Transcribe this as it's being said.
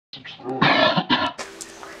Hey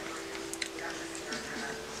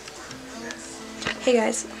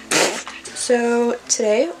guys, so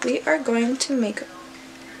today we are going to make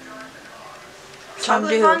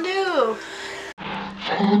chocolate fondue.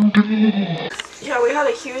 Yeah, we had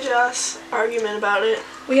a huge ass argument about it.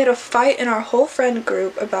 We had a fight in our whole friend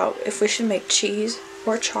group about if we should make cheese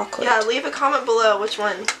or chocolate. Yeah, leave a comment below which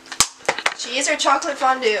one. Cheese or chocolate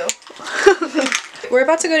fondue? We're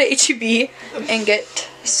about to go to H-E-B and get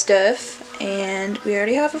stuff, and we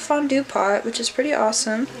already have a fondue pot, which is pretty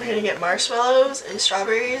awesome. We're gonna get marshmallows and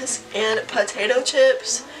strawberries and potato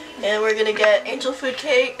chips, and we're gonna get angel food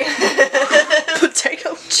cake.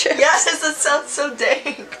 Potato chips? Yes, that sounds so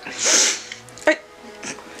dang.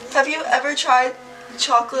 Have you ever tried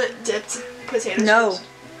chocolate dipped potato No. chips?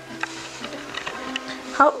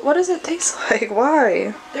 What does it taste like?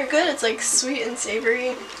 Why? They're good. It's like sweet and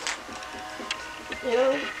savory. You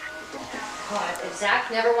know? God, if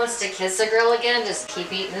Zach never wants to kiss a girl again, just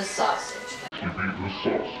keep eating his sausage.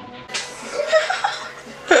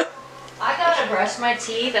 I gotta brush my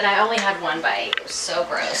teeth and I only had one bite. It was so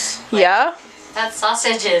gross. Yeah? That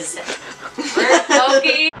sausage is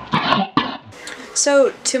pokey.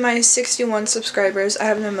 So, to my 61 subscribers, I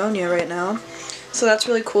have pneumonia right now. So that's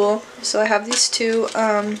really cool. So I have these two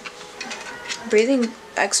breathing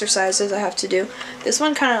exercises I have to do. This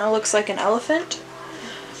one kind of looks like an elephant.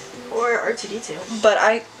 Or R2-D2. But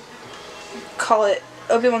I call it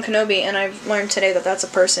Obi-Wan Kenobi, and I've learned today that that's a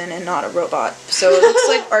person and not a robot. So it looks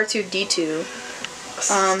like R2-D2.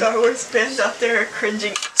 Star Wars fans out there are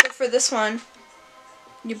cringing. So for this one,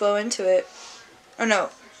 you blow into it. Oh no.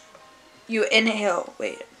 You inhale.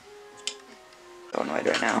 Wait. Going wide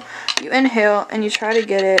right now. You inhale and you try to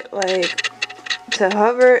get it like to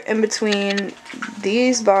hover in between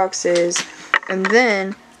these boxes, and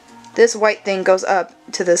then this white thing goes up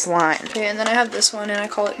to this line. Okay, and then I have this one and I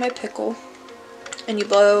call it my pickle. And you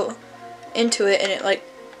blow into it and it like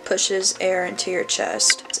pushes air into your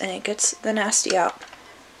chest and it gets the nasty out.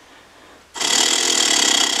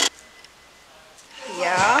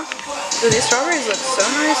 Yeah. Ooh, these strawberries look so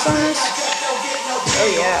nice on this. Oh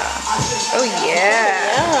yeah. Oh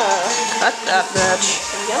yeah. Cut that bitch.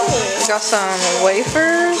 Yummy. We got some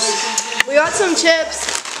wafers. We got some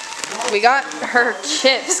chips. We got her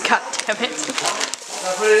chips, goddammit.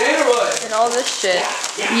 And all this shit.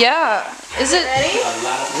 Yeah. Is it Ready?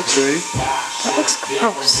 Looks ready. That looks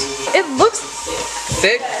gross. It looks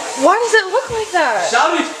Thick? Why does it look like that?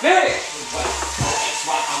 Shall be thick!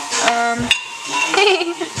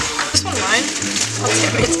 Hey. This one mine? Oh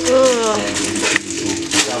damn it.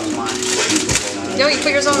 That was mine. No, you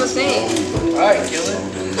put yours on the thing. Alright, Gillian.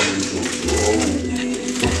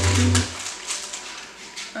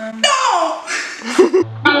 No!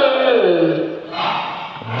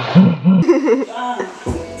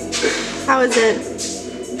 How is it? I just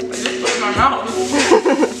put it in my mouth.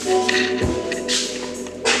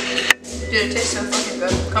 Dude, it tastes so fucking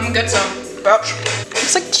good. Come and get some. Ouch.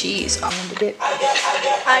 Looks like cheese. I wanted it.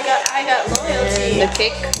 I got loyalty. And the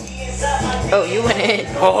cake. Oh, you went in.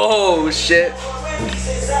 Oh, shit.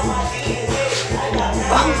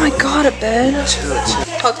 Oh my god, a bed.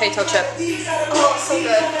 Potato chip. Oh, so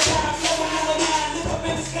good.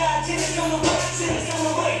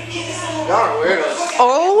 Y'all are weirdos.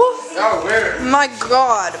 Oh Y'all are weird. my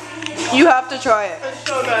god. You have to try it. It's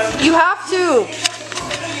so good. You have to.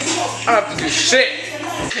 I have to do shit.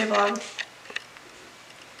 Hey, Bob.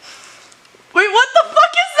 Wait, what the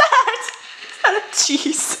fuck is that? Is that a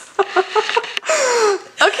cheese?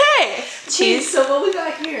 Okay. Cheese. So what we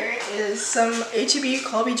got here is some H-E-B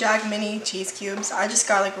Colby Jack mini cheese cubes. I just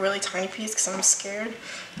got like a really tiny piece because I'm scared.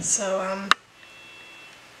 So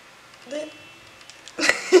I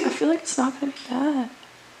feel like it's not gonna be bad.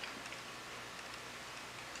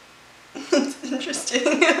 it's interesting.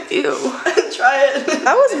 Ew. Try it.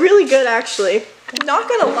 That was really good, actually. Not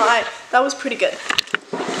gonna lie, that was pretty good.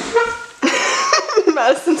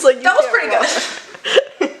 Madison's like, That was pretty good.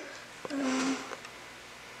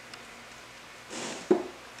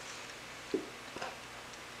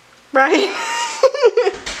 Right?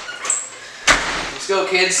 Let's go,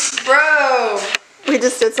 kids. Bro. We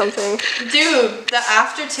just did something. Dude, the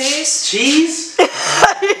aftertaste. Cheese? Yeah.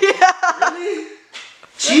 Really?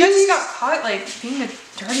 Cheese? I just got caught like being a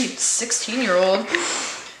dirty 16-year-old.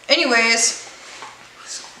 Anyways.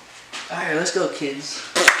 Alright, let's go, kids.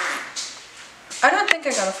 I don't think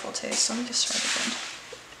I got a full taste. Let me just try it again.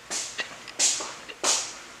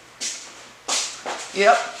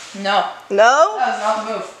 Yep. No. No? That was not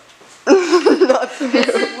the move. Not the move.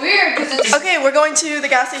 It's like weird because it's. Okay, we're going to the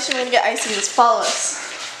gas station. We're gonna get icy. Just follow us.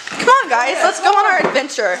 Come on, guys. Let's go on our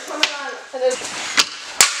adventure. Oh my god.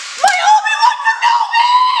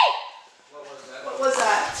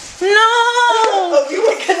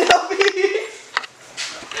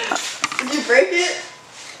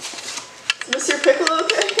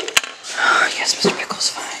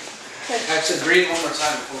 I said read one more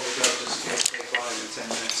time before we go, just in case it takes longer than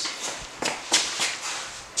 10 minutes.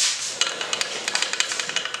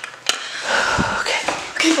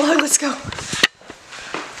 Okay, vlog, let's go.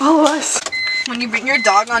 Follow us. When you bring your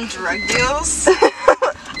dog on drug deals.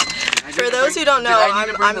 For those who don't know, I'm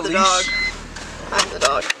the dog. I'm the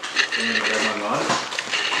dog.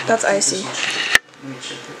 That's icy.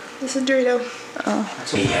 This is Dorito. Oh.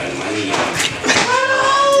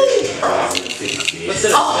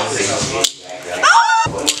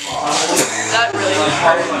 That really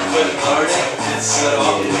hurt.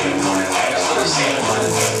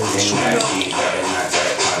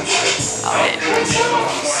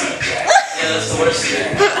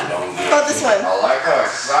 About this one. I like how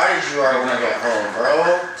excited you are when I get home, bro.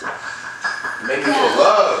 You make me feel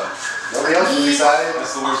love. Nobody else was excited.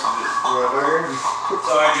 That's the worst of it.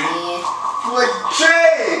 Sorry, dude. Legit!